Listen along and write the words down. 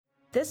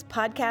This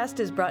podcast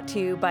is brought to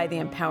you by the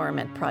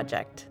Empowerment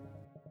Project.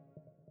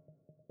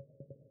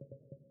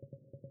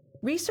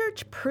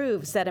 Research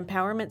proves that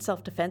empowerment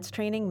self-defense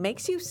training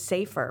makes you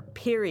safer,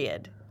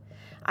 period.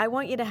 I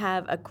want you to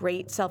have a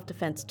great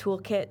self-defense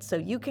toolkit so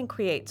you can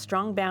create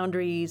strong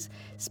boundaries,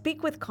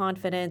 speak with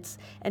confidence,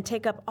 and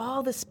take up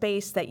all the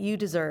space that you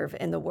deserve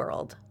in the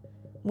world.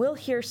 We'll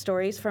hear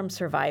stories from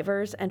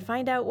survivors and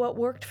find out what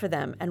worked for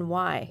them and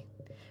why.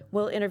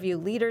 We'll interview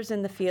leaders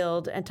in the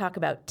field and talk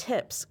about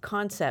tips,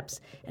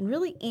 concepts, and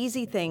really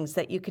easy things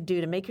that you could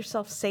do to make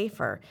yourself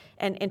safer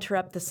and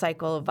interrupt the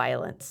cycle of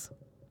violence.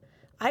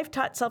 I've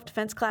taught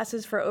self-defense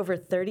classes for over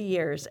 30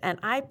 years, and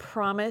I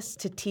promise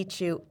to teach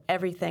you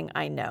everything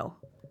I know.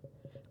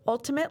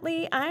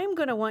 Ultimately, I'm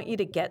going to want you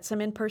to get some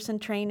in-person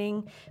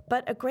training,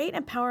 but a great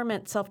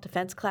empowerment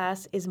self-defense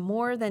class is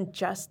more than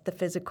just the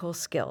physical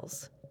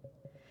skills.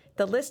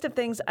 The list of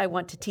things I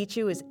want to teach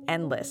you is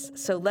endless,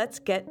 so let's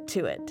get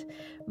to it.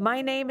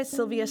 My name is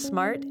Sylvia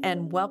Smart,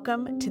 and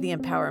welcome to the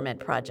Empowerment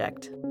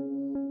Project.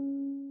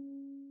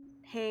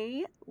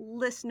 Hey,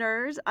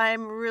 listeners,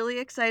 I'm really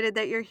excited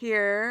that you're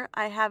here.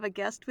 I have a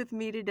guest with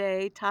me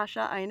today,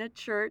 Tasha Ina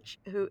Church,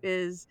 who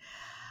is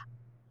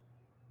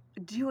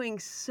doing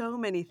so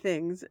many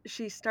things.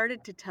 She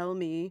started to tell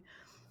me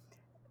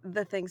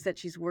the things that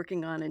she's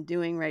working on and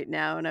doing right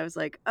now. And I was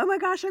like, oh my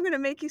gosh, I'm going to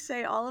make you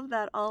say all of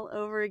that all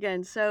over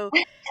again. So,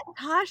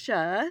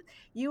 Tasha,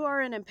 you are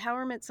an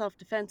empowerment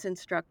self-defense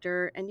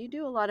instructor and you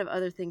do a lot of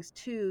other things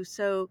too.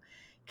 So,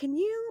 can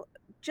you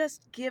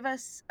just give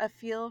us a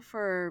feel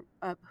for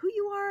who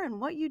you are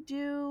and what you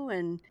do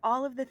and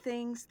all of the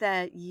things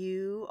that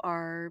you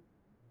have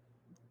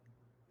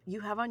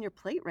on your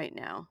plate right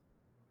now?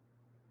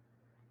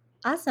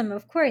 Awesome.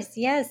 Of course.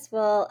 Yes.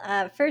 Well,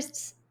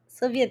 first,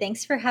 Sylvia,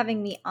 thanks for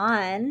having me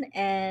on.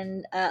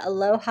 And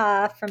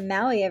aloha from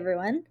Maui,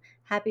 everyone.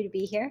 Happy to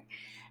be here.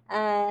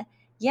 Uh,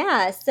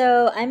 yeah.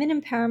 So I'm an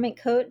empowerment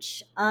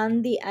coach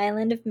on the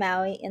island of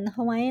Maui in the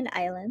Hawaiian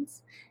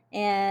Islands.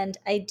 And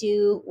I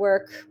do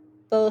work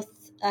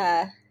both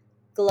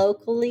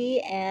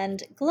locally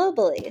and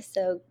globally.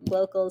 So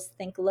locals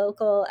think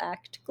local,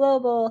 act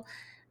global.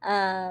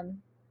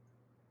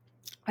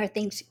 Or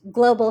think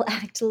global,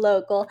 act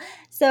local.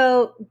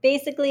 So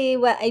basically,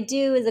 what I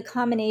do is a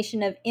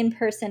combination of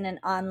in-person and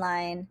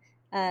online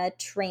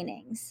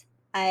trainings.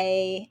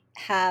 I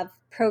have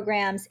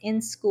programs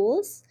in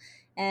schools,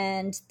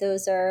 and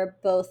those are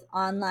both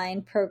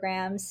online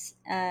programs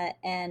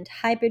and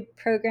hybrid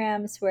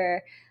programs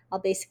where I'll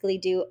basically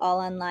do all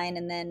online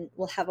and then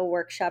we'll have a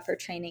workshop or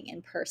training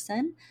in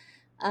person.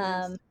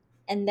 Nice.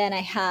 And then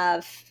I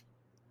have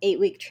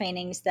 8-week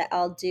trainings that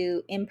I'll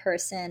do in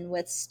person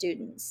with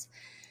students.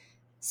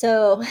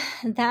 So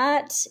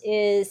that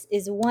is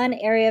one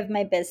area of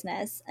my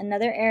business.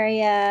 Another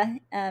area,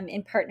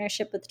 in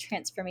partnership with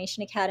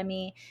Transformation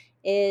Academy,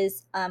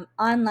 is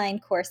online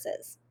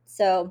courses.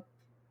 So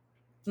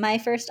my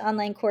first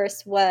online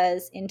course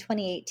was in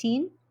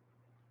 2018,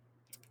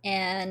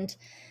 and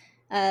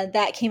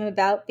that came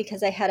about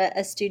because I had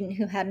a student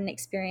who had an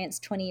experience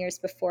 20 years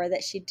before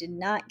that she did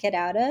not get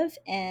out of.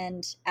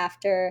 And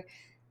after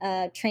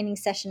a training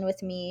session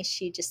with me,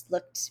 she just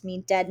looked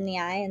me dead in the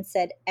eye and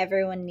said,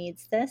 everyone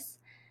needs this.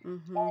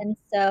 Mm-hmm. And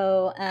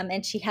so,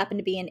 and she happened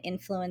to be an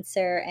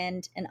influencer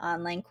and an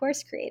online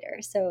course creator.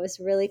 So it was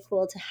really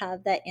cool to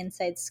have that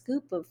inside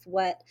scoop of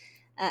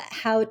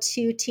how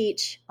to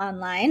teach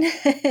online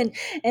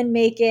and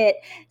make it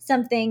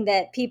something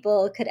that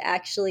people could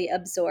actually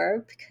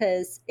absorb,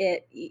 because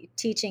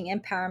teaching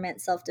empowerment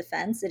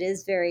self-defense, it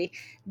is very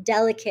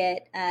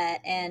delicate.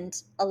 And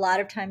a lot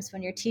of times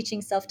when you're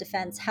teaching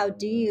self-defense, how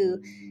do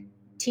you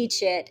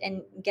teach it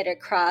and get it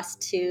across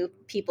to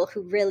people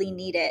who really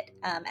need it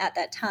at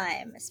that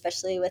time,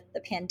 especially with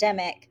the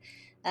pandemic?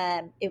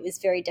 It was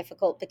very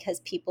difficult because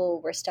people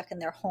were stuck in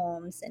their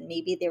homes, and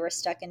maybe they were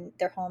stuck in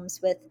their homes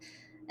with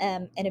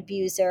an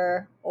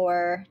abuser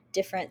or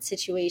different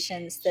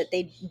situations that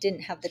they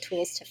didn't have the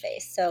tools to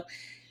face. So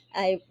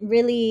I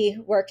really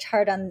worked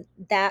hard on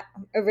that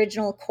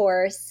original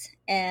course.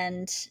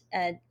 And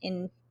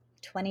in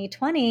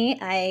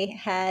 2020, I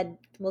had,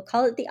 we'll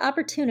call it the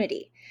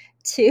opportunity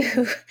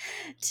to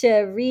to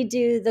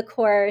redo the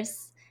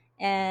course.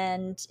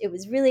 And it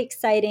was really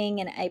exciting.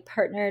 And I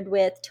partnered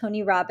with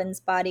Tony Robbins'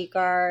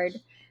 Bodyguard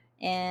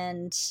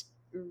and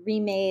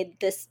remade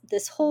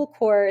this whole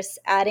course,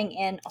 adding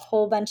in a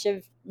whole bunch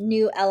of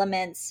new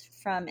elements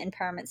from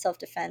empowerment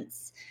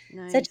self-defense,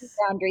 such as Nice.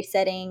 boundary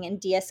setting and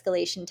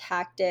de-escalation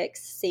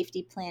tactics,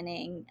 safety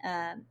planning.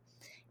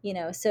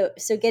 So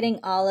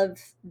getting all of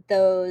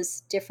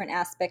those different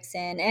aspects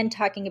in, and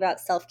talking about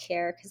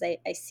self-care, because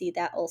I see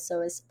that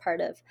also as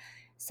part of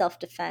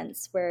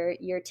self-defense, where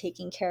you're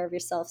taking care of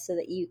yourself so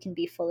that you can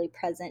be fully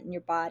present in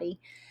your body.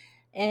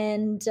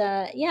 And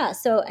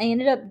so I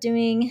ended up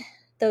doing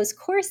those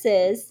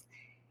courses,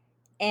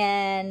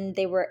 and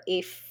they were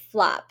a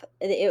flop.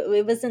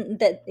 It wasn't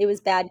that it was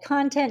bad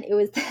content. It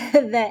was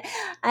that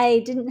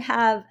I didn't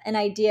have an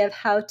idea of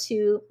how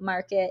to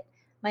market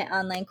my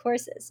online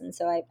courses. And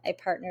so I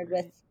partnered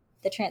with Right.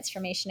 the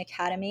Transformation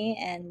Academy,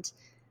 and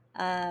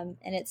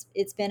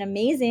it's been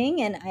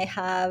amazing. And I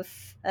have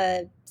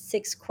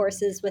 6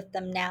 courses with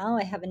them now.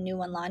 I have a new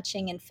one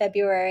launching in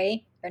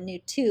February, or new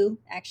two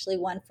actually,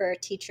 one for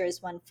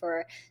teachers, one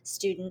for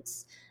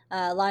students,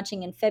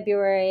 launching in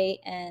February.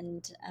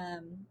 And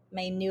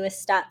my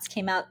newest stats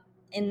came out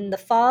in the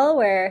fall,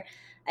 where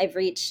I've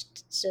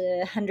reached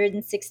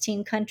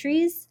 116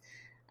 countries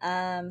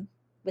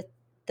with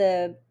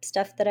the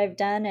stuff that I've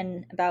done,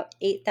 and about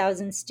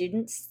 8,000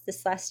 students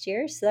this last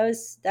year. So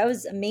that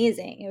was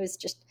amazing. It was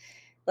just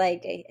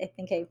like I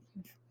think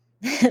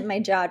my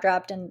jaw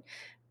dropped and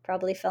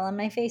probably fell on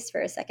my face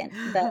for a second.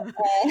 But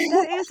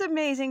That is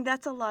amazing.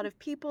 That's a lot of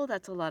people.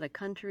 That's a lot of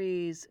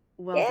countries.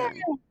 Well yeah,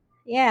 done.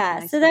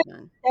 yeah. So Nicely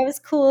done. that was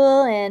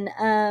cool.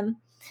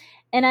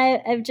 And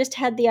I've just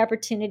had the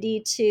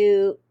opportunity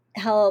to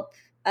help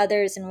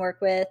others and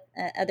work with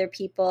other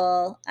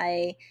people.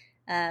 I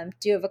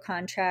do have a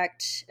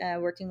contract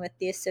working with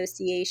the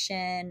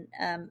Association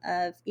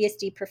of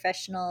ESD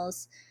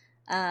Professionals,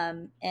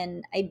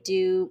 and I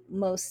do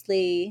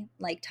mostly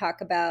like talk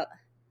about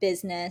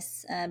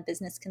business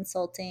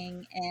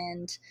consulting,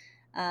 and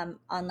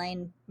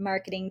online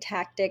marketing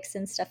tactics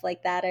and stuff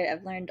like that.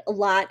 I've learned a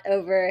lot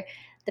over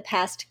the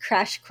past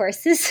crash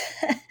courses,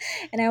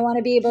 and I want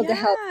to be able to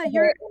help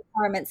Yeah, other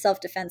empowerment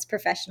self-defense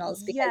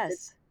professionals, because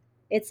yes.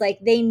 it's like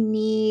they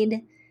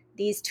need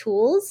these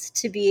tools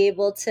to be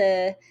able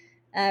to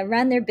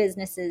run their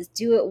businesses,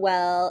 do it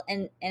well.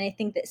 And I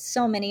think that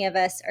so many of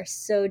us are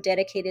so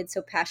dedicated,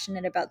 so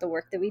passionate about the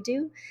work that we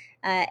do.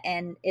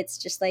 And it's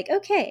just like,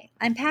 okay,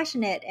 I'm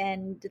passionate,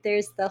 and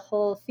there's the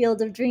whole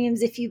field of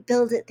dreams. If you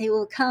build it, they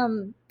will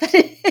come. But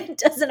it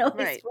doesn't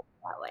always Right. work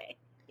that way.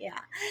 Yeah.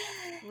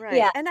 Right.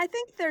 Yeah. And I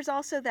think there's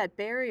also that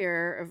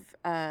barrier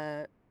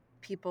of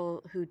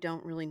people who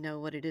don't really know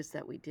what it is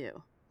that we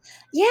do.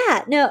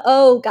 Yeah. No.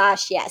 Oh,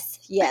 gosh. Yes.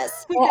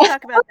 Yes. We could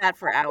talk about that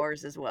for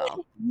hours as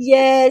well.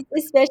 Yes,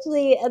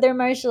 especially other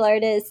martial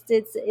artists.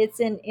 It's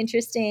an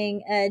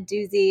interesting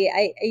doozy.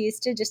 I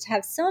used to just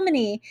have so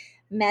many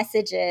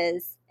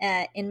messages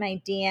in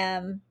my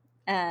DM,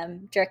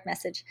 direct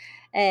message,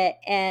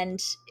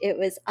 and it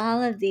was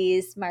all of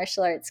these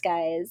martial arts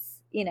guys.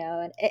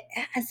 And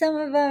some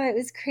of them, it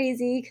was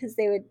crazy because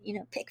they would,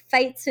 pick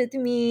fights with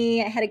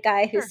me. I had a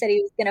guy who Sure. said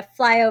he was going to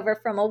fly over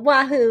from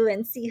Oahu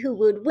and see who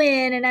would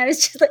win, and I was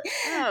just like,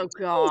 Oh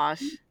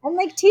gosh. I'm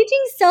like,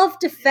 teaching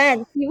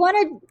self-defense. You want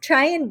to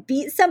try and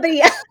beat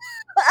somebody else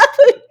up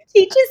who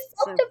teaches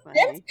So self-defense?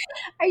 funny.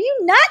 Are you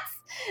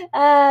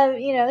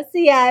nuts? So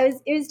yeah,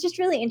 it was just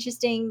really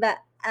interesting. But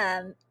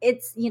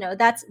it's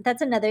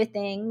that's another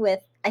thing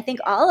with, I think,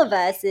 all of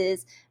us,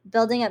 is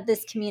building up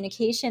this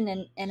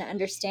communication and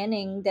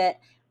understanding that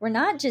we're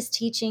not just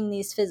teaching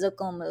these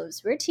physical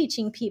moves. We're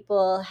teaching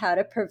people how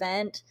to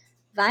prevent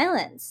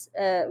violence.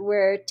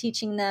 We're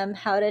teaching them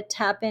how to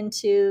tap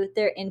into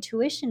their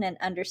intuition and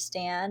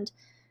understand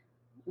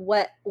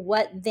what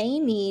they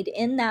need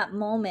in that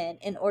moment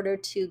in order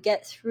to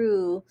get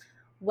through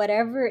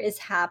whatever is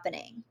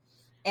happening.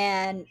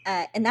 And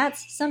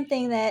that's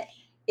something that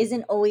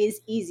isn't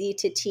always easy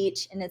to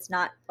teach, and it's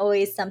not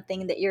always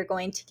something that you're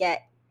going to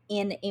get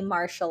in a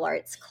martial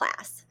arts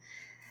class.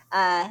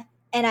 And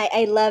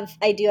I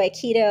do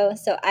Aikido.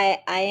 So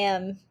I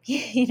am,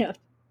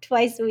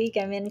 twice a week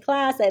I'm in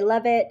class. I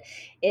love it.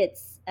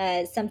 It's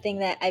something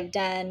that I've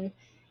done,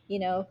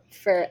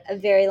 for a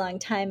very long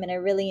time. And I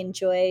really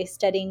enjoy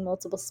studying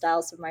multiple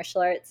styles of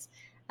martial arts.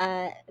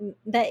 But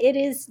it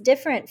is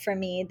different for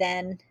me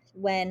than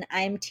when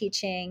I'm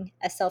teaching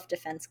a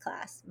self-defense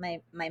class.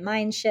 My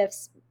mind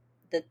shifts.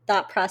 The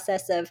thought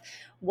process of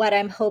what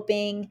I'm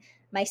hoping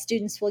my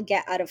students will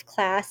get out of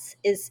class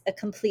is a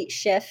complete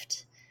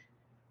shift.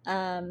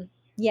 I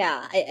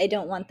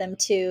don't want them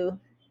to,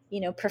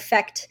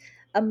 perfect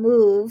a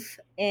move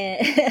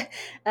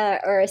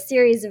or a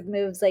series of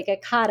moves like a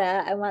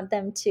kata. I want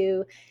them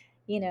to,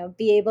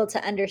 be able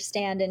to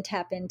understand and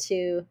tap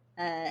into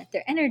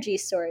their energy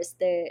source,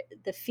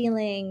 the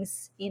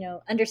feelings,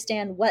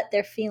 understand what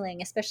they're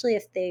feeling, especially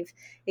if they've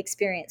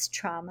experienced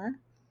trauma.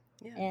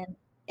 Yeah.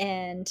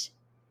 And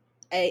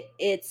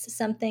it's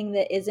something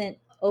that isn't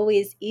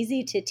always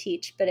easy to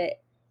teach, but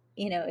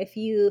if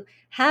you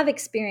have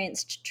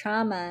experienced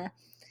trauma,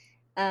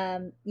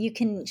 you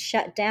can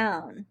shut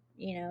down,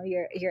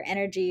 your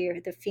energy,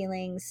 or the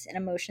feelings and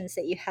emotions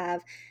that you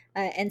have.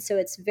 And so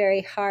it's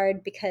very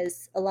hard,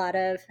 because a lot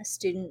of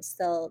students,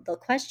 they'll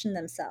question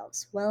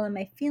themselves. Well, am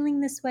I feeling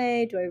this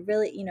way? Do I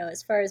really,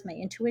 as far as my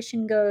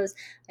intuition goes,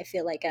 I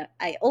feel like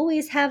I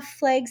always have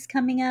flags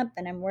coming up,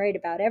 and I'm worried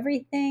about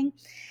everything.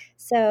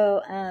 So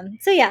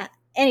yeah.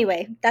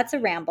 Anyway, that's a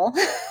ramble.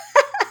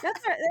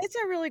 It's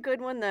a really good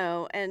one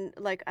though, and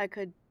like I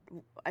could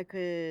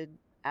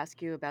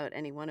ask you about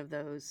any one of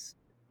those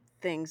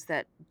things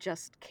that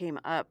just came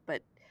up,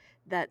 but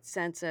that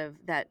sense of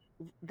that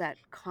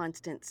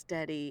constant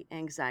steady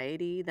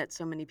anxiety that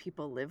so many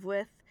people live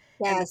with,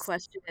 And the Yes.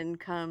 question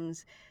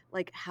comes,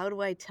 like, how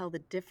do I tell the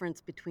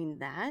difference between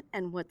that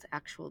and what's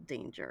actual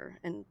danger?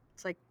 And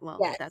it's like,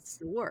 well, that's Yes.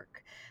 the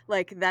work.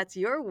 Like, that's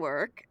your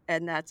work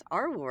and that's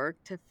our work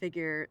to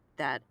figure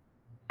that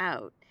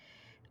out.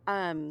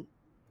 Um,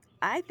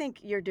 I think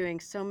you're doing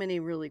so many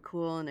really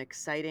cool and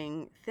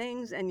exciting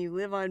things, and you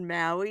live on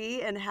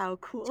Maui, and how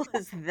cool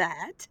is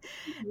that?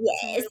 It's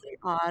Yes. really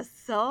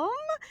awesome.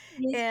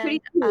 It's And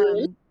pretty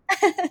cool.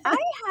 I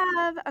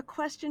have a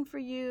question for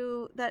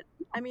you that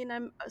I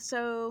mean,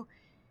 so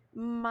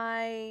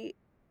my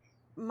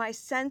my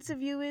sense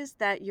of you is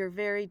that you're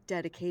very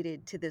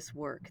dedicated to this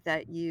work,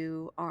 that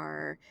you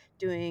are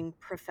doing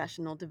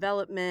professional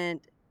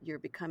development, you're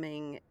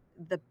becoming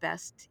the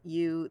best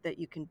you that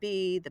you can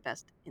be, the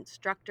best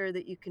instructor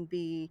that you can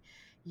be.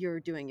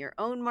 You're doing your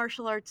own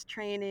martial arts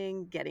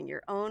training, getting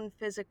your own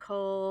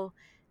physical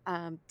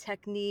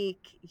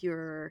technique.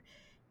 You're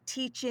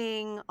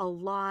teaching a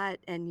lot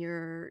and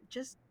you're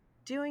just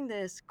doing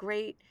this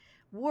great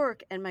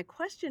work. And my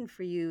question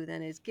for you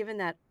then is, given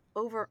that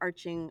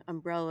overarching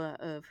umbrella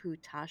of who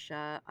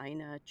Tasha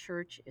Ina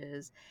Church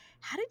is,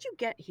 how did you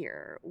get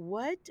here?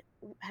 What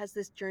has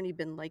this journey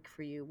been like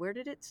for you? Where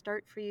did it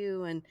start for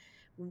you? And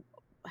w-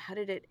 how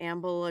did it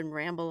amble and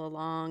ramble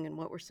along? And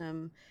what were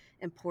some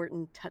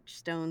important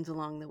touchstones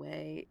along the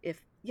way?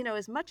 If,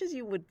 as much as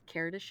you would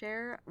care to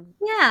share,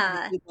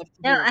 Yeah. we'd love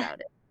to No, hear about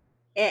it.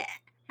 it,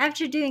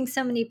 after doing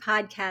so many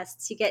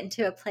podcasts, you get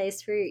into a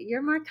place where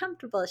you're more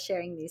comfortable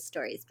sharing these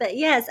stories. But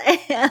yes,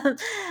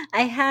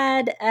 I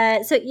had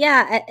so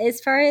yeah.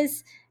 As far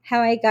as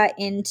how I got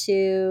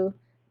into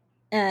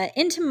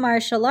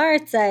martial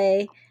arts,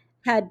 I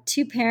had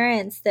two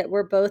parents that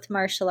were both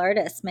martial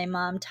artists. My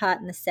mom taught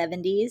in the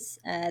 70s.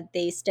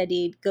 They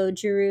studied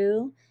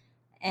Goju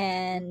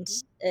and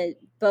Hmm.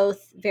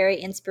 both very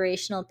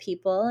inspirational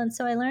people. And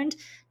so I learned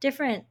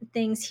different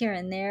things here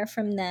and there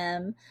from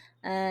them.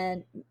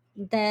 And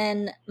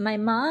then my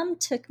mom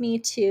took me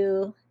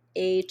to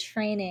a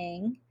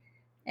training,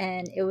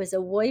 and it was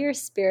a warrior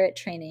spirit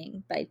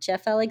training by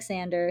Jeff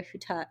Alexander, who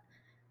taught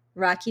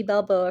Rocky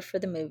Balboa for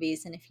the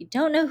movies. And if you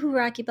don't know who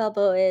Rocky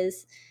Balboa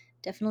is,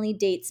 definitely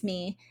dates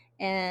me.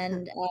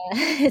 And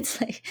it's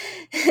like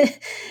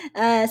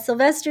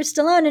Sylvester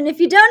Stallone. And if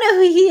you don't know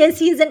who he is,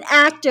 he's an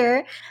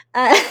actor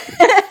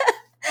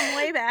From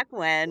way back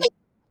when.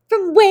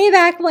 from way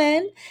back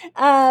when.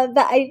 But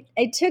I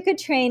took a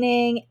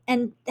training,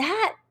 and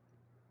that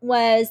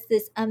was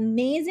this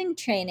amazing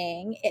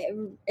training.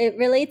 It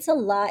relates a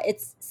lot.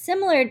 It's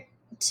similar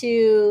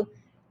to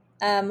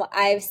what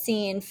I've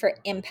seen for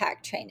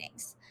impact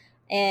trainings,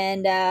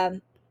 and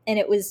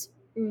it was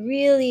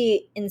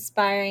really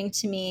inspiring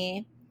to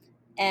me.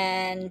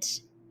 And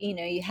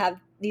you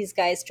have these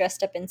guys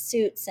dressed up in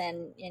suits,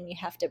 and you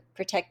have to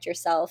protect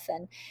yourself,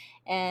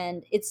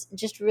 and it's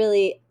just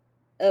really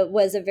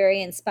was a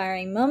very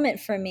inspiring moment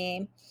for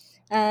me.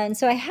 And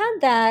so I had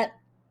that,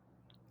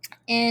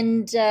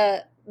 and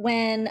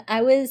when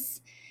I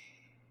was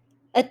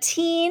a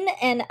teen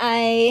and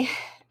I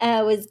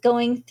was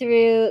going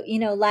through,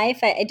 life.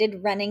 I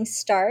did Running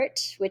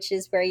Start, which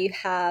is where you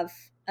have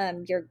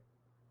you're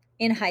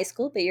in high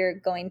school, but you're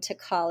going to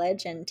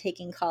college and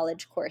taking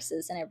college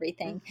courses and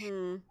everything.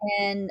 Mhm.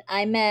 And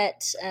I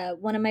met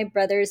one of my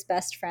brother's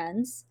best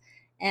friends,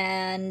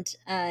 and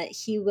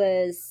he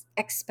was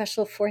ex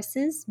special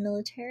forces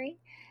military.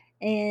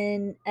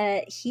 And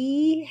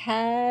he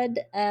had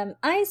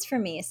eyes for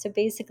me. So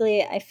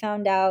basically, I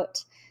found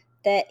out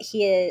that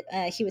he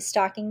was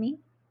stalking me,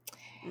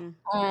 Mm.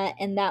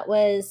 and that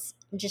was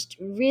just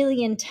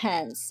really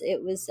intense.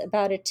 It was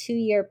about a 2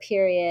 year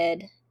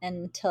period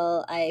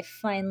until I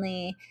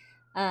finally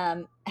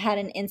had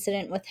an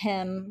incident with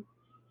him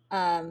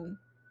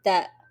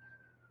that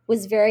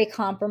was very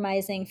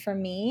compromising for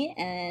me,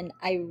 and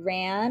I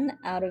ran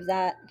out of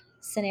that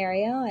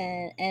scenario,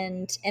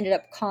 and ended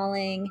up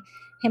calling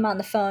him on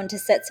the phone to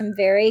set some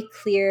very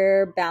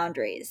clear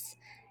boundaries.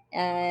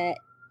 And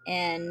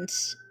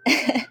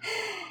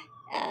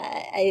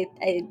I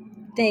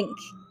think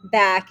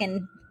back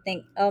and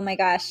think, oh my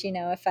gosh,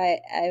 if I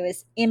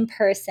was in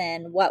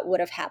person, what would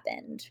have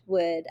happened?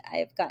 Would I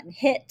have gotten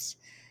hit?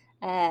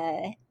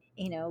 Uh,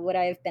 would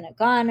I have been a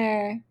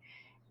goner?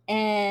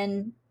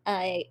 And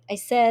I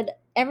said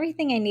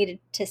everything I needed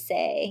to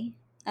say,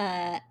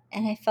 and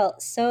I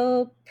felt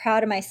so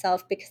proud of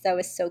myself because I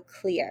was so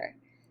clear.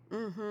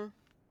 Mhm.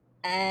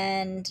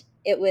 And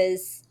it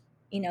was,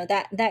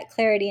 that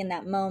clarity in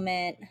that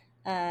moment.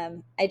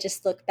 I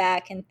just look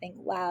back and think,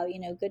 wow,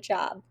 good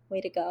job,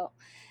 way to go.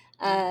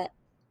 Yeah. Uh,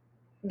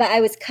 but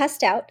I was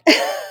cussed out,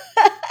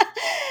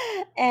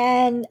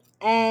 and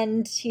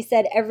he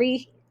said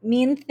every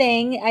mean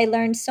thing. I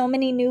learned so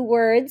many new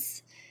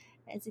words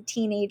as a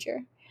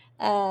teenager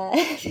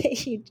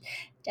that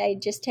I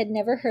just had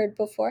never heard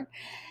before.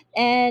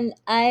 And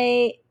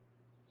I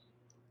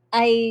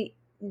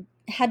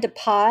had to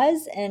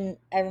pause, and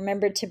I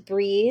remembered to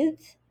breathe,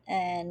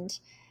 and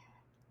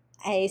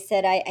I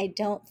said, I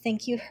don't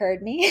think you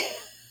heard me.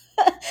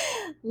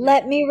 Yeah.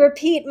 Let me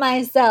repeat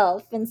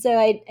myself. And so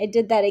I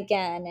did that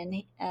again,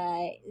 and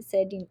I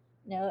said,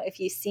 if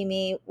you see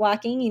me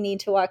walking, you need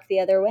to walk the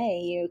other way.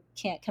 You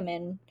can't come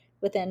in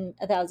within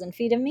 1,000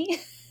 feet of me.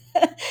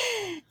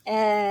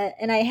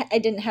 And I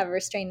didn't have a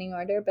restraining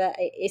order, but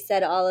I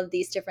said all of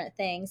these different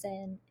things,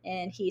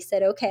 and he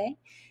said okay,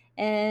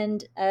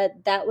 and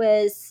that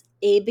was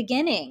a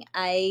beginning.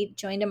 I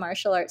joined a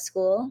martial arts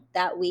school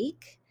that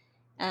week,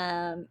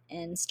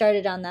 and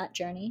started on that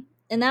journey,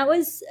 and that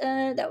was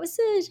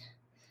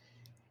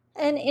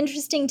an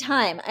interesting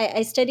time.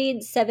 I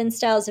studied 7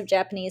 styles of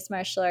Japanese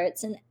martial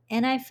arts,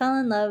 and I fell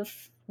in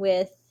love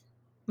with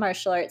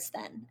martial arts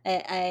then.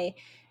 I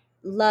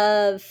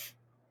love,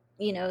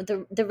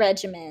 the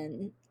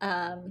regimen,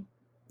 the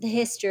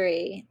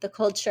history, the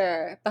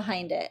culture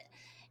behind it,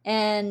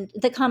 and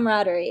the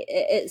camaraderie.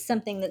 It's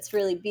something that's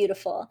really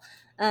beautiful.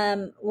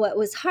 What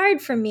was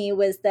hard for me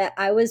was that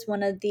I was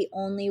one of the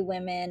only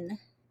women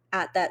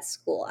at that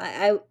school.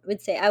 I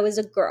would say I was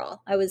a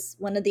girl. I was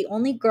one of the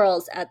only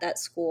girls at that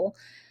school,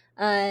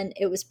 and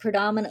it was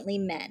predominantly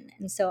men.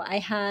 And so I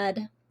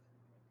had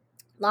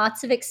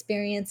lots of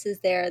experiences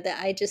there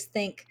that I just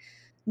think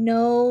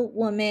no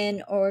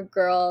woman or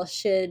girl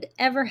should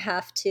ever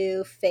have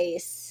to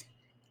face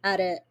at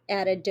a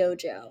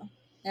dojo.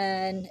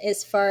 And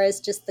as far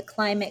as just the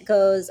climate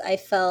goes, I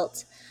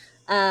felt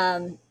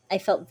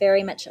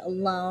very much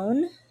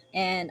alone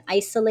and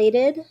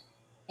isolated.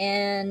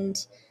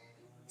 And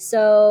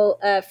so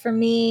for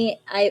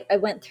me, I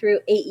went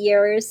through 8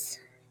 years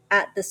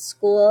at the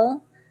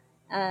school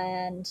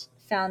and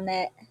found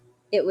that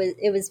it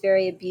was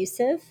very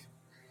abusive,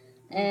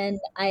 Mm. and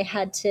I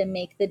had to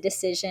make the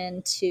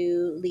decision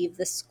to leave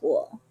the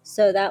school.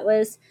 So that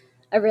was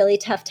a really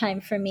tough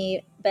time for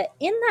me. But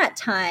in that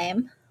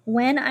time,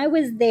 when I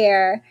was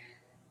there,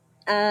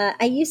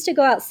 I used to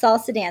go out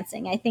salsa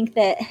dancing. I think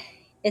that,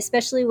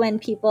 especially when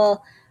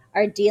people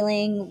are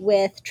dealing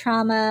with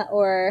trauma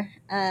or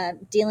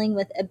dealing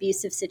with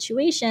abusive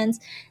situations,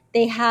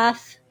 they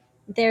have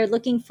they're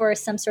looking for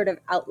some sort of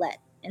outlet.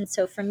 And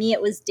so for me,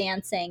 it was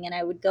dancing, and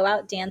I would go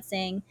out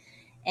dancing,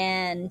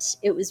 and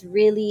it was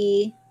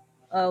really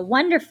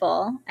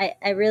wonderful.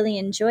 I really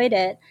enjoyed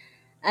it.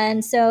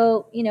 And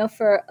so,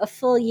 for a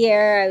full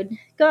year, I would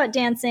go out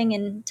dancing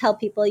and tell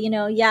people,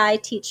 yeah, I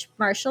teach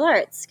martial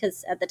arts,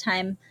 because at the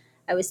time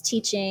I was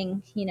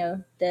teaching,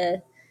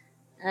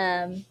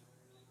 um,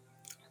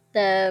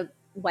 the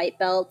white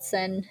belts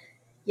and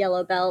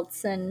yellow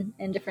belts and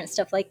different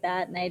stuff like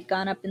that. And I had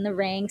gone up in the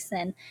ranks,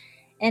 and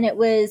it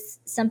was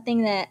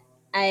something that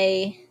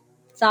I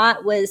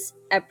thought was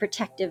a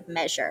protective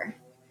measure.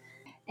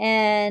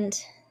 And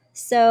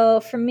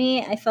so for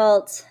me, I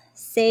felt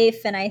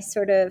safe, and I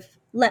sort of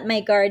let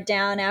my guard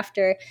down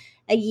after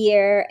a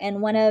year.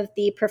 And one of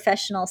the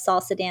professional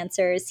salsa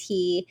dancers,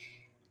 he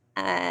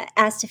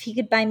asked if he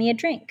could buy me a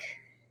drink.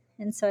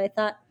 And so I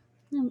thought,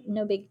 no,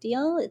 no big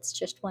deal. It's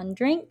just one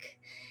drink.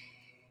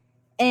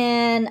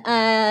 And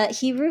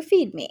he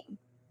roofied me.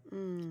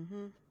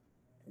 Mm-hmm.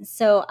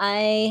 So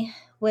I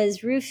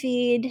was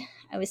roofied.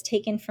 I was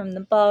taken from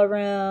the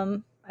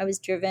ballroom. I was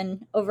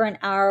driven over an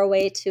hour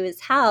away to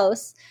his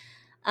house.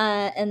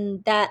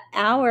 And that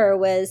hour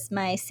was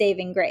my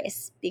saving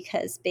grace,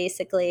 because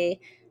basically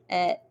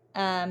it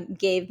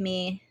gave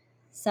me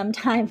some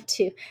time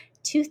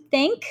to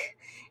think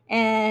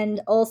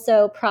and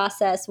also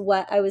process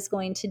what I was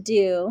going to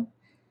do.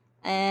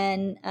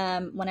 And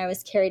when I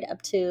was carried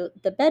up to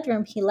the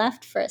bedroom, he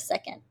left for a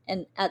second.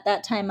 And at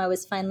that time, I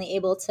was finally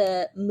able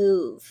to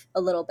move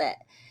a little bit.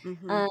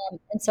 Mm-hmm. Um,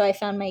 and so I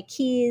found my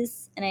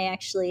keys, and I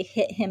actually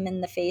hit him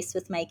in the face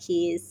with my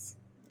keys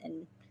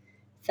and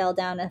fell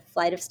down a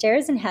flight of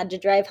stairs and had to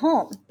drive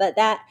home. But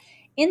that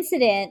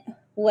incident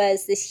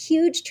was this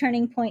huge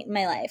turning point in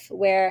my life,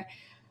 where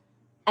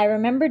I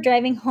remember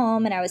driving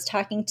home, and I was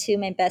talking to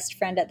my best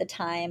friend at the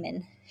time,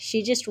 and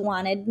she just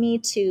wanted me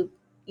to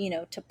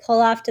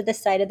pull off to the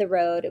side of the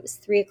road. It was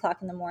 3 o'clock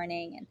in the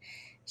morning, and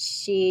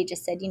she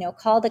just said,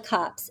 call the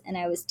cops. And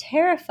I was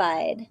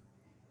terrified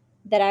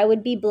that I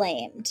would be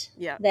blamed,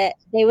 Yeah. that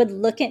they would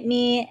look at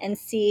me and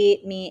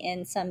see me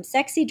in some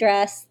sexy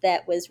dress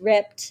that was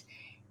ripped,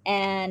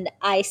 and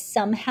I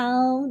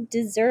somehow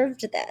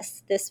deserved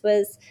this. This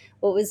was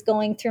what was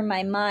going through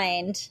my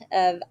mind,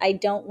 of I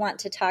don't want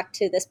to talk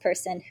to this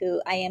person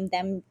who I am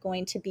then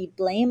going to be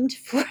blamed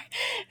for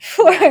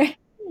for Yeah. Yeah.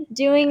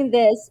 doing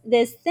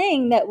this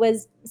thing that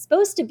was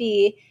supposed to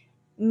be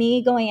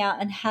me going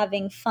out and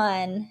having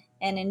fun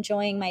and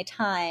enjoying my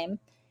time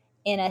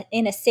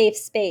in a safe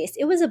space.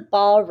 It was a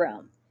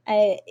ballroom.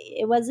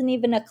 It wasn't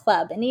even a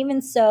club. And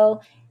even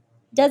so,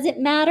 does it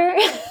matter?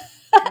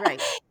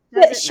 Right.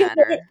 Does it should it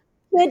matter?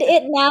 should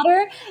it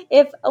matter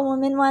if a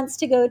woman wants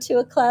to go to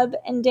a club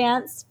and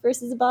dance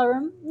versus a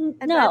ballroom? And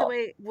by the No.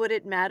 way, would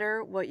it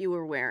matter what you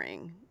were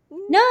wearing?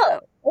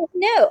 No. No.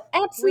 No,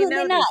 We absolutely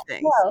know not. these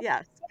things. No.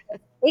 Yes.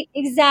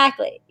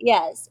 Exactly.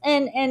 Yes.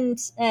 And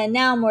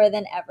now more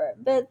than ever.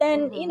 But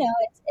then, Mm-hmm.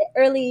 it's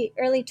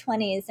early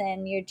 20s,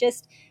 and you're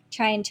just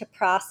trying to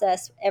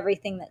process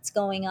everything that's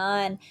going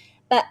on.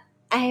 But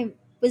I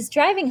was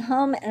driving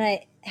home, and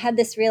I had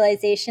this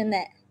realization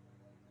that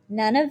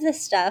none of the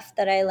stuff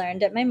that I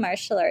learned at my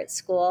martial arts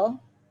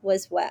school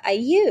was what I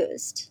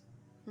used.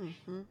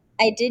 Mm-hmm.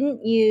 I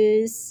didn't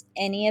use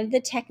any of the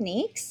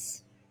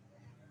techniques.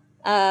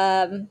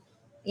 Um,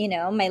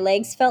 my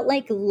legs felt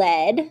like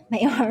lead.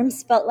 My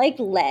arms felt like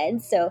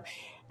lead. So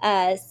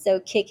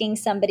kicking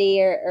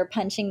somebody or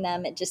punching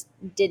them, it just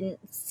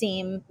didn't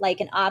seem like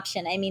an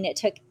option. I mean, it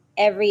took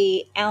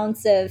every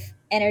ounce of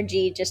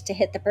energy just to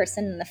hit the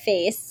person in the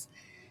face.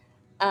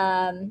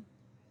 Um,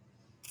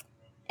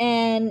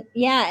 and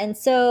yeah, and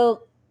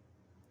so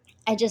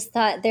I just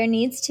thought there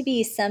needs to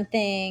be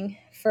something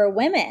for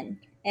women.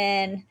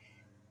 And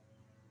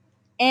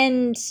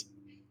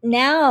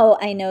now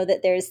I know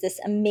that there's this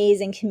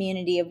amazing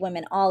community of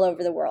women all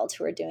over the world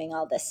who are doing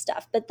all this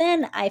stuff. But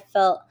then I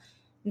felt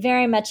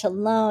very much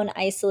alone,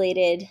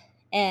 isolated,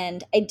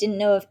 and I didn't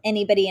know of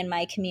anybody in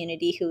my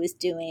community who was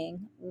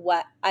doing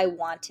what I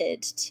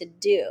wanted to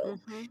do.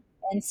 Mm-hmm.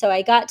 And so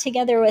I got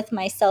together with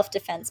my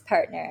self-defense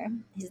partner.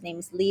 His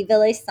name's Lee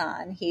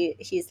Villasan.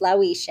 He's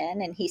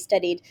Laotian, and he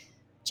studied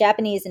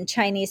Japanese and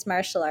Chinese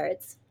martial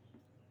arts.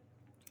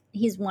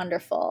 He's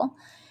wonderful.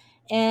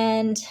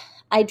 And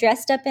I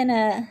dressed up in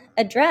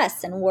a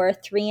dress and wore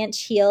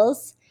 3-inch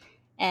heels.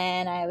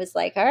 And I was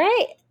like, all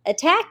right,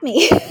 attack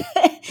me.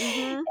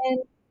 Mm-hmm.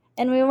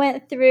 and we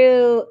went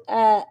through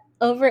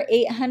over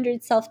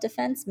 800 self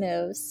defense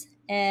moves.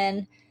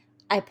 And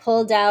I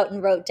pulled out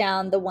and wrote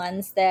down the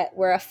ones that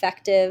were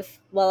effective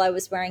while I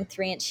was wearing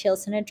 3-inch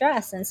heels and a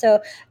dress. And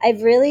so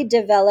I've really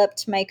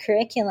developed my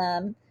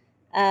curriculum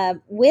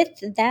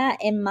with that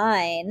in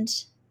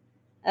mind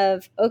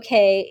of,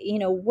 okay,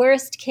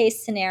 worst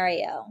case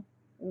scenario,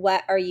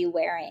 what are you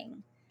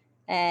wearing?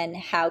 And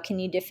how can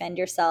you defend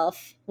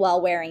yourself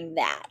while wearing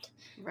that?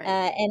 Right.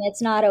 And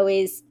it's not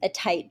always a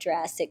tight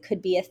dress, it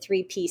could be a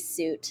 3-piece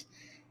suit.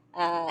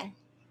 Uh,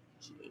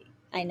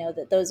 I know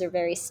that those are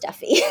very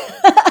stuffy.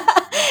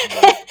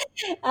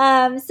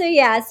 Mm-hmm. So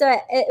yeah, so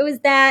it was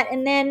that.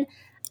 And then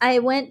I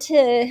went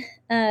to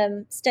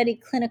study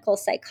clinical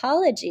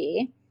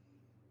psychology,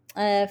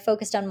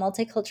 focused on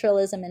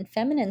multiculturalism and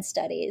feminine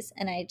studies.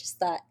 And I just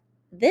thought,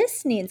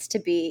 this needs to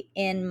be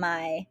in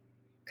my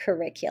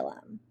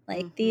curriculum.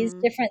 Like these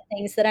Mm-hmm. different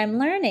things that I'm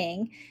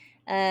learning.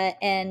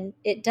 And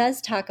it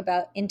does talk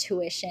about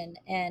intuition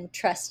and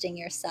trusting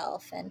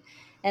yourself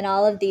and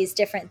all of these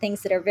different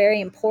things that are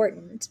very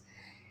important.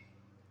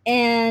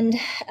 And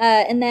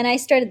then I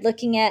started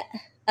looking at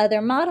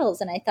other models,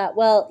 and I thought,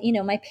 well,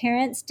 my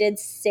parents did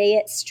say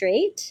it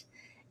straight.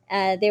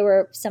 They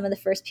were some of the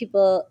first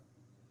people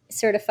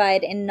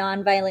certified in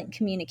nonviolent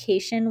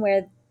communication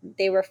where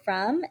they were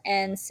from.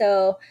 And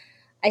so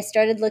I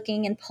started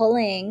looking and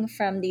pulling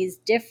from these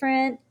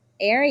different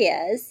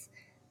areas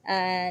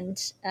and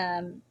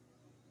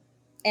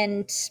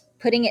and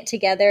putting it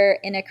together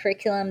in a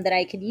curriculum that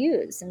I could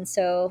use. And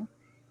so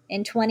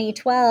in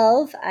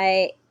 2012,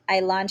 I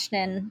launched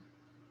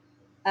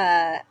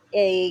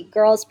a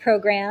girls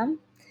program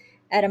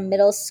at a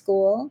middle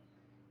school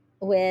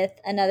with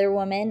another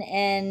woman,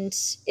 and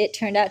it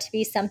turned out to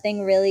be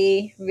something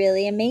really,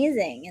 really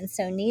amazing and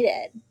so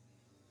needed.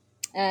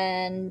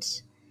 And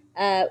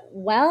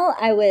while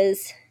I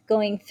was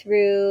going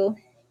through,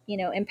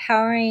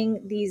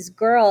 empowering these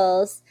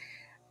girls,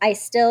 I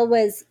still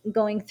was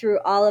going through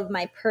all of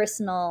my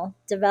personal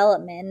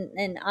development.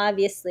 And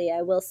obviously,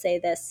 I will say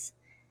this,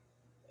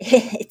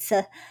 it's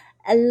a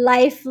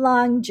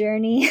lifelong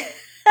journey.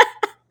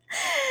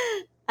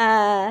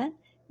 uh,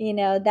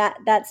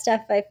 that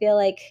stuff, I feel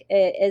like,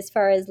 as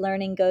far as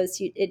learning goes,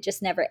 it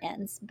just never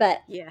ends.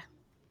 But Yeah.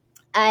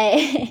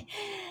 I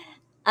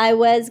I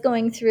was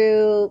going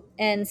through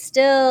and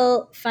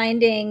still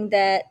finding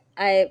that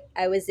I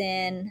was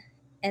in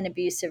an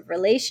abusive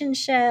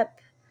relationship,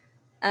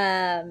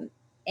 and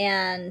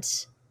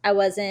I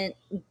wasn't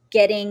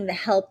getting the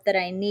help that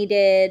I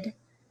needed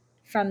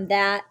from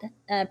that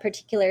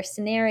particular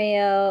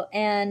scenario.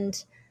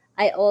 And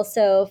I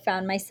also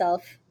found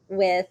myself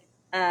with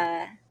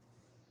uh,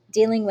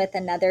 dealing with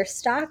another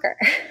stalker.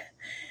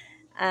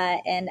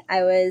 And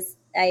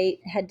I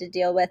had to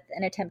deal with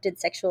an attempted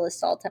sexual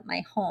assault at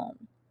my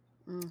home.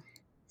 Mm.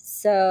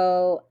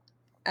 So,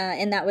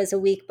 and that was a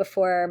week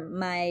before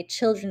my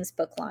children's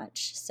book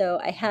launch. So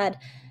I had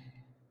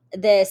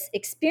this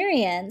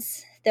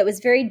experience that was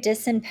very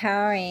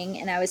disempowering,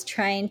 and I was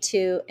trying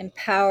to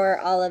empower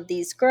all of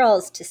these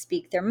girls to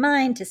speak their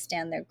mind, to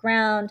stand their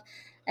ground.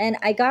 And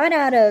I got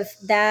out of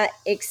that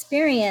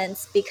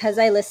experience because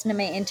I listened to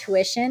my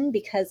intuition,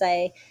 because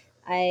I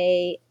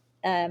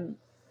um,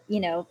 you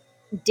know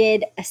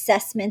did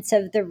assessments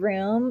of the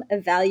room,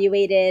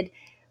 evaluated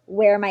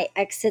where my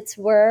exits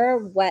were,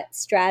 what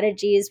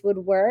strategies would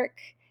work.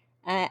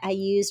 I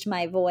used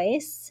my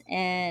voice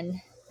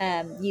and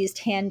used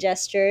hand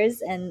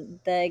gestures, and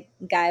the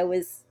guy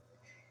was,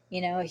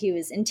 he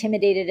was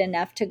intimidated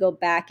enough to go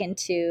back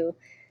into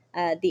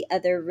the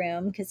other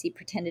room because he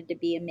pretended to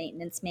be a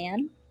maintenance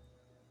man.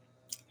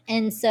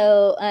 And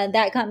so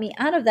that got me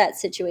out of that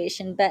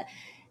situation. But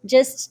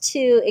just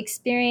to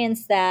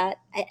experience that,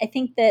 I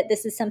think that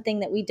this is something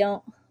that we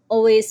don't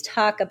always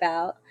talk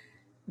about.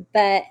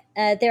 But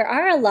there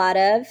are a lot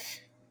of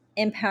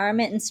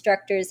empowerment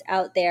instructors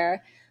out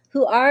there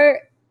who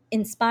are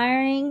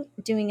inspiring,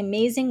 doing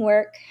amazing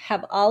work,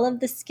 have all of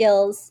the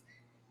skills,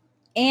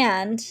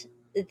 and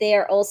they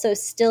are also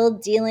still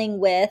dealing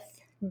with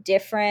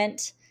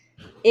different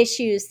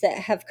issues that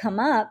have come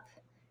up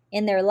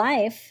in their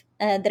life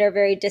that are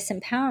very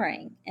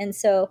disempowering. And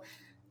so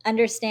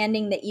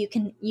understanding that you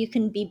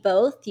can be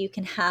both, you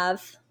can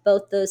have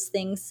both those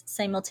things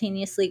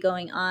simultaneously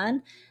going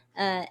on.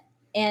 uh,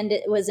 and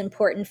it was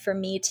important for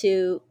me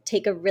to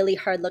take a really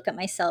hard look at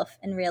myself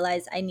and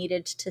realize I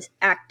needed to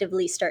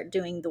actively start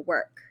doing the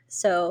work.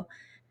 So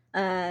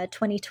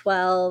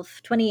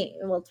 2012,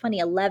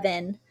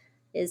 2011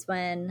 is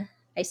when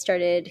I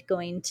started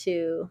going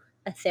to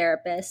a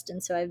therapist.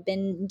 And so I've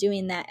been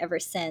doing that ever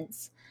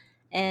since.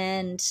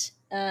 And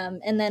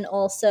then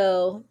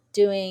also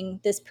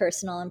doing this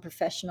personal and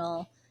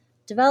professional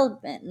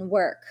development and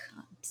work,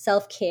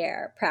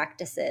 self-care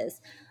practices,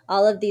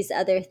 all of these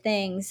other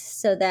things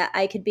so that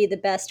I could be the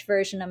best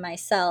version of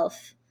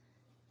myself,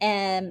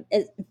 and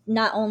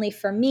not only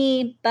for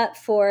me, but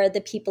for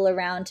the people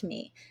around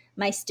me,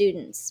 my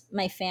students,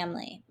 my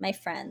family, my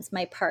friends,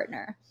 my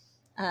partner.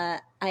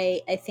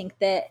 I think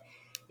that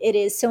it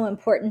is so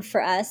important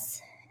for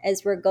us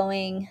as we're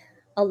going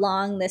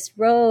along this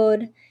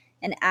road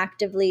and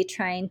actively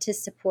trying to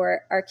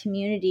support our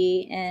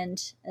community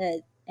and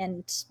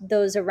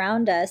those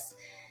around us,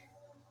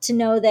 to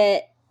know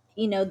that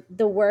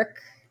the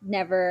work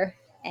never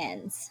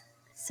ends.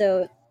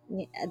 So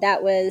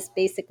that was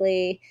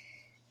basically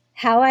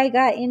how I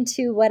got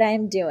into what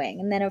I'm doing.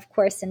 And then, of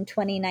course, in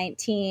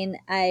 2019,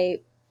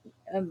 I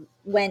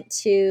went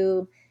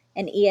to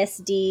an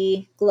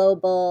ESD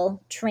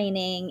global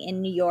training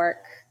in New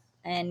York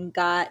and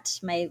got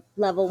my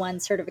level 1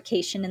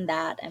 certification in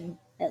that. I'm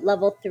at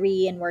level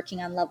 3 and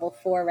working on level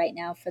 4 right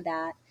now for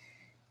that.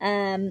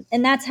 And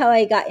that's how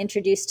I got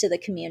introduced to the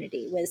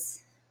community,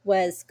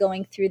 was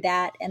going through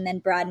that and then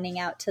broadening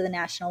out to the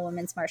National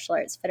Women's Martial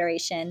Arts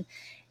Federation.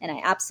 And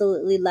I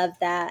absolutely love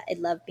that. I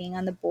love being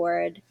on the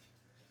board.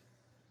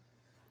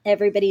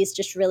 Everybody's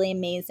just really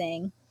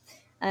amazing.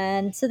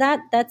 And so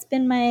that's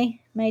been my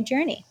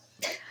journey.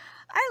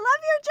 I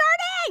love your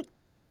journey.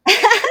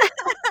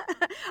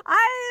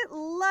 I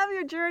love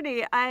your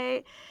journey.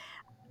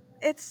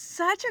 It's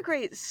such a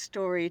great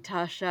story,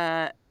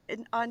 Tasha,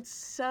 on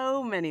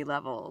so many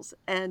levels.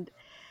 And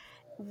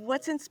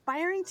what's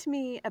inspiring to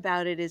me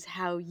about it is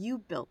how you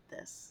built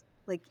this.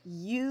 Like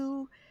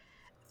you,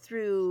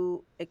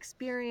 through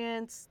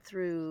experience,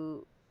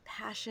 through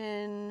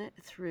passion,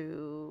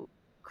 through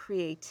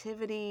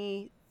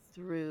creativity,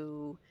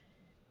 through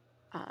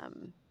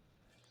um,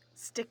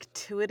 stick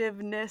to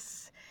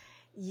itiveness,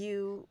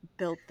 you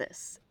built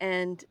this.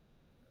 And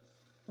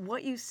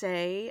what you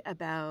say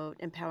about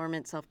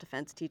empowerment self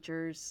defense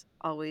teachers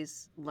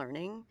always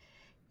learning,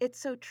 it's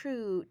so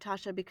true,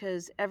 Tasha,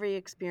 because every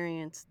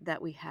experience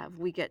that we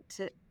get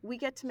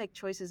to make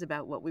choices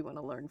about what we want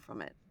to learn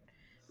from it,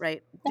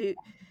 right? Do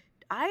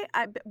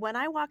when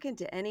I walk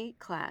into any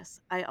class,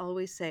 I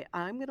always say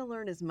I'm going to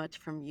learn as much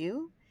from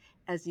you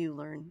as you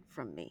learn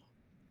from me.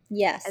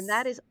 And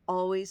that Yes. is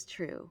always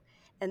true.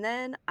 And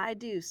then I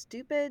do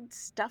stupid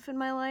stuff in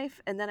my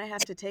life, and then I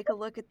have to take a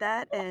look at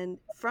that. And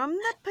from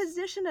the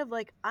position of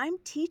like, I'm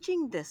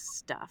teaching this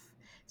stuff.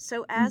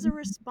 So, as a Mhm.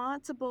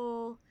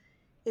 responsible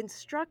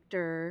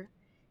instructor,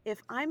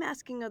 if I'm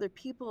asking other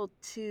people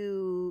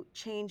to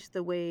change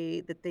the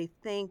way that they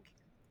think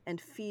and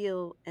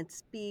feel and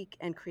speak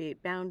and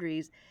create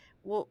boundaries,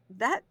 well,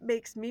 that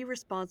makes me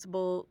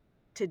responsible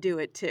to do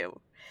it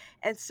too.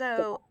 And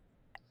so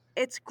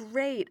it's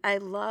great.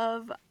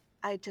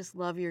 I just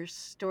love your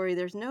story.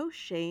 There's no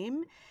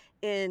shame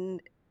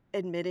in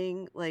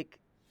admitting, like,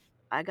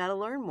 I gotta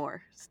learn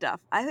more stuff.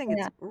 I think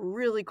it's Yeah.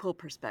 really cool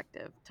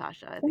perspective,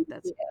 Tasha. I think Thank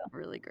that's you.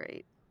 really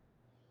great.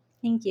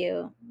 Thank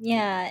you.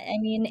 Yeah. I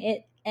mean,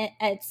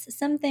 it's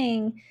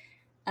something.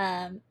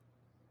 Um,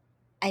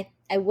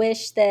 I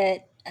wish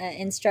that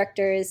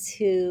instructors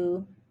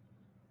who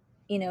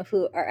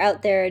are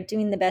out there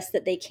doing the best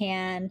that they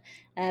can,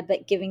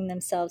 but giving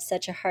themselves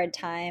such a hard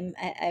time.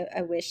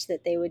 I wish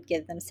that they would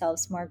give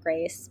themselves more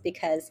grace,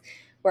 because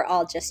we're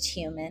all just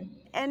human.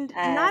 And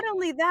Uh, not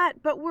only that,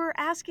 but we're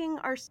asking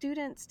our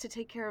students to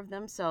take care of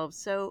themselves.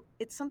 So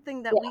it's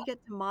something that we yeah. get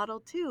to model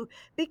too,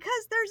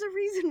 because there's a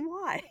reason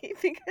why,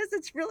 because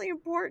it's really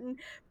important.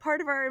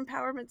 Part of our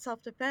empowerment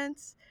self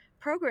defense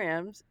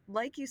programs,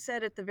 like you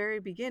said at the very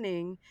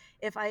beginning,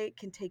 if I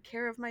can take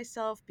care of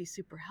myself, be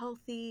super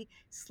healthy,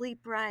 sleep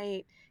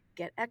right,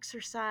 get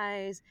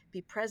exercise,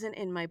 be present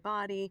in my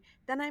body,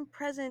 then I'm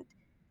present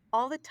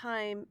all the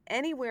time,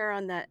 anywhere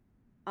on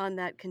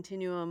that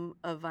continuum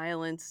of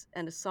violence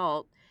and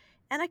assault,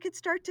 and I could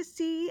start to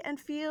see and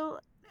feel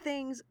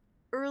things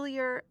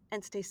earlier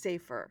and stay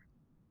safer.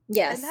 And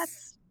Yes.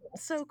 that's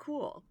so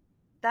cool.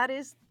 That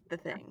is the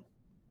thing.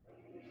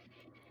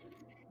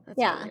 That's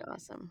Yeah. really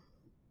awesome.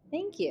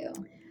 Thank you.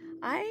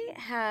 I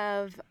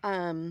have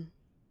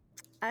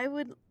I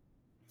would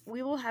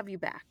we will have you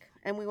back,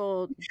 and we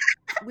will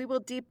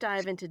deep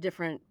dive into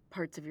different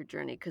parts of your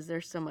journey because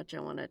there's so much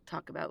I want to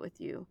talk about with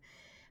you.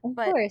 Of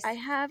But course.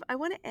 I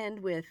want to end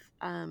with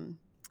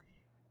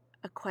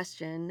a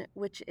question,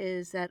 which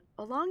is that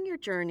along your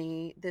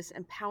journey, this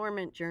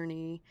empowerment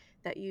journey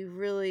that you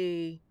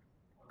really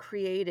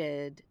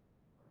created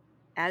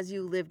as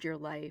you lived your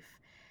life,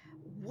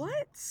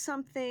 what's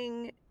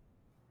something,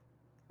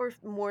 or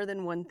more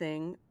than one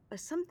thing,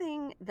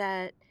 something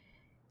that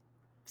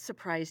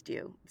surprised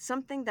you,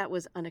 something that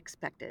was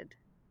unexpected,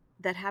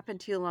 that happened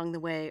to you along the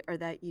way, or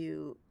that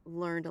you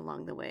learned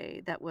along the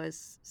way that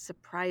was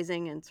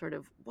surprising and sort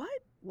of, what?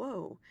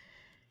 Whoa.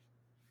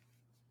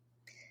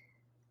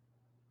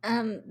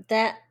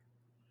 That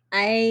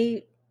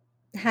I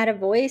had a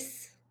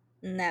voice,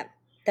 and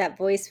that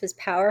voice was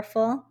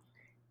powerful,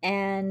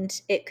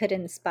 and it could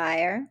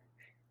inspire,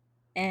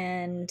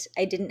 and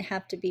I didn't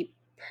have to be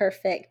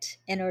perfect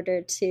in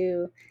order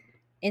to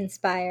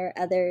inspire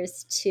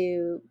others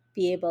to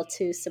be able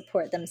to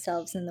support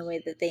themselves in the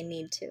way that they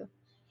need to.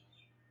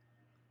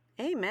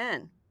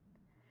 Amen.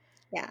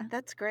 Yeah.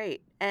 That's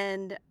great.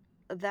 And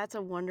that's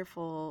a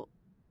wonderful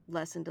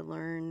lesson to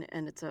learn.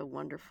 And it's a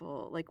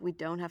wonderful, like, we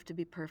don't have to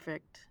be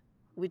perfect.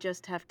 We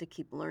just have to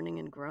keep learning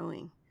and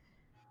growing.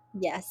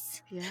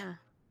 Yes. Yeah.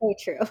 Very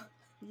true.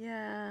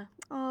 Yeah.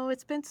 Oh,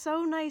 it's been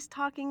so nice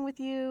talking with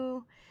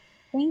you.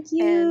 Thank And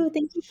you.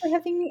 Thank you for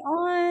having me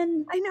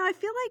on. I know, I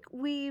feel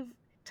like we've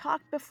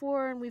talked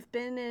before and we've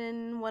been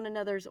in one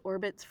another's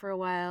orbits for a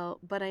while,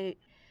 but I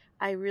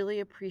really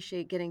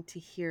appreciate getting to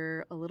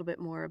hear a little bit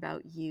more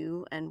about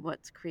you and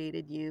what's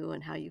created you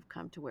and how you've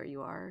come to where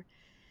you are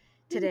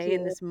Thank today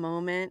in you. this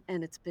moment.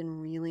 And it's been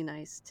really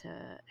nice to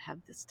have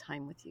this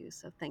time with you.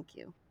 So thank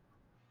you.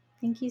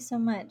 Thank you so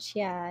much.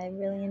 Yeah, I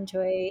really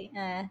enjoy.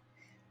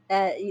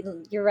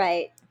 You're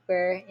right.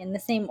 We're in the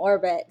same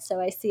orbit,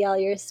 so I see all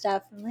your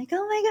stuff. I'm like,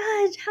 oh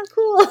my god, how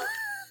cool!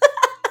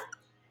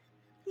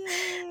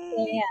 So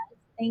Yay. yeah,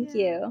 thank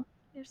Yeah. you.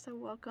 You're so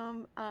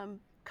welcome.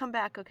 Come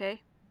back,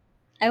 okay?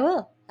 I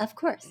will, of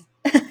course.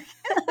 Okay.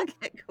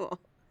 Okay, cool.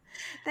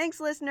 Thanks,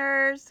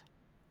 listeners.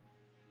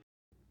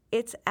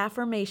 It's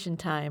affirmation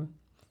time.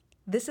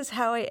 This is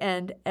how I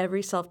end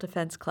every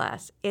self-defense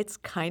class. It's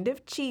kind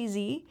of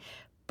cheesy,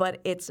 but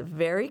it's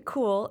very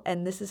cool,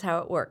 and this is how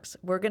it works.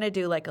 We're going to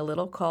do like a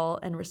little call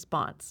and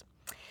response.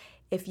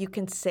 If you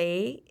can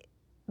say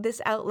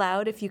this out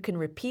loud, if you can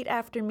repeat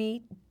after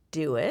me,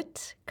 do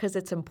it, because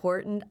it's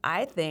important,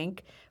 I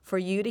think, for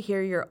you to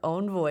hear your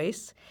own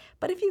voice.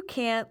 But if you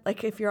can't,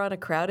 like if you're on a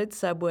crowded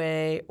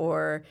subway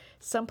or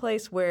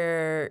someplace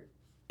where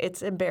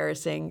it's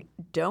embarrassing,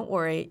 don't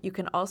worry. You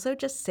can also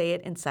just say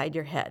it inside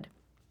your head.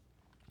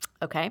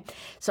 Okay,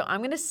 so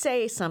I'm going to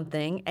say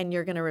something and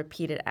you're going to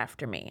repeat it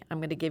after me. I'm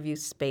going to give you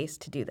space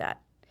to do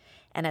that.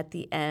 And at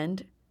the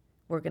end,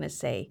 we're going to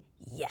say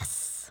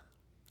yes.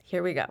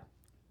 Here we go.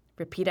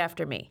 Repeat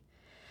after me.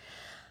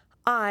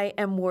 I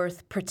am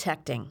worth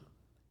protecting.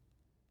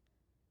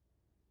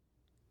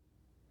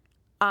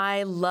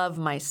 I love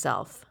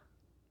myself.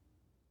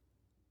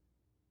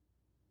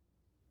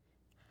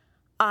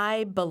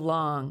 I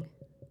belong.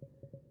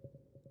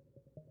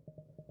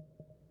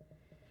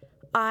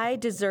 I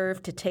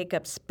deserve to take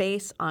up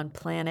space on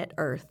planet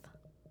Earth.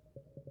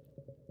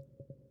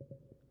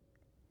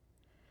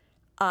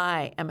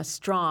 I am a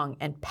strong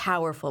and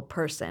powerful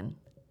person.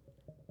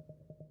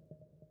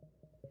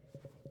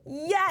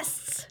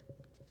 Yes!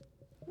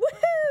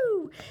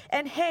 Woohoo!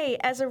 And hey,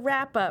 as a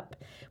wrap up,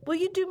 will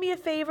you do me a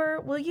favor?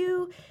 Will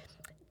you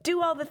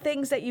do all the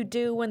things that you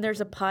do when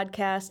there's a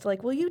podcast?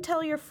 Like, will you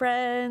tell your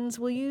friends?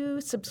 Will you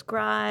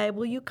subscribe?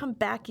 Will you come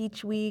back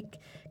each week,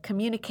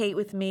 communicate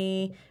with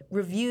me,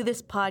 review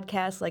this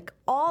podcast? Like,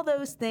 all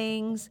those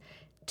things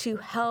to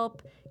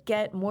help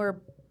get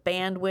more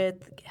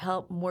bandwidth,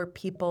 help more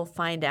people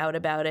find out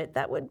about it.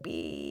 That would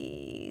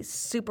be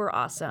super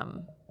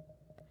awesome.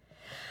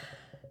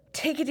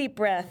 Take a deep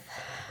breath.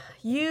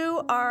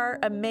 You are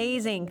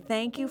amazing.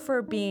 Thank you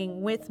for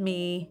being with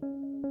me.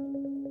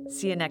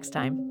 See you next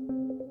time.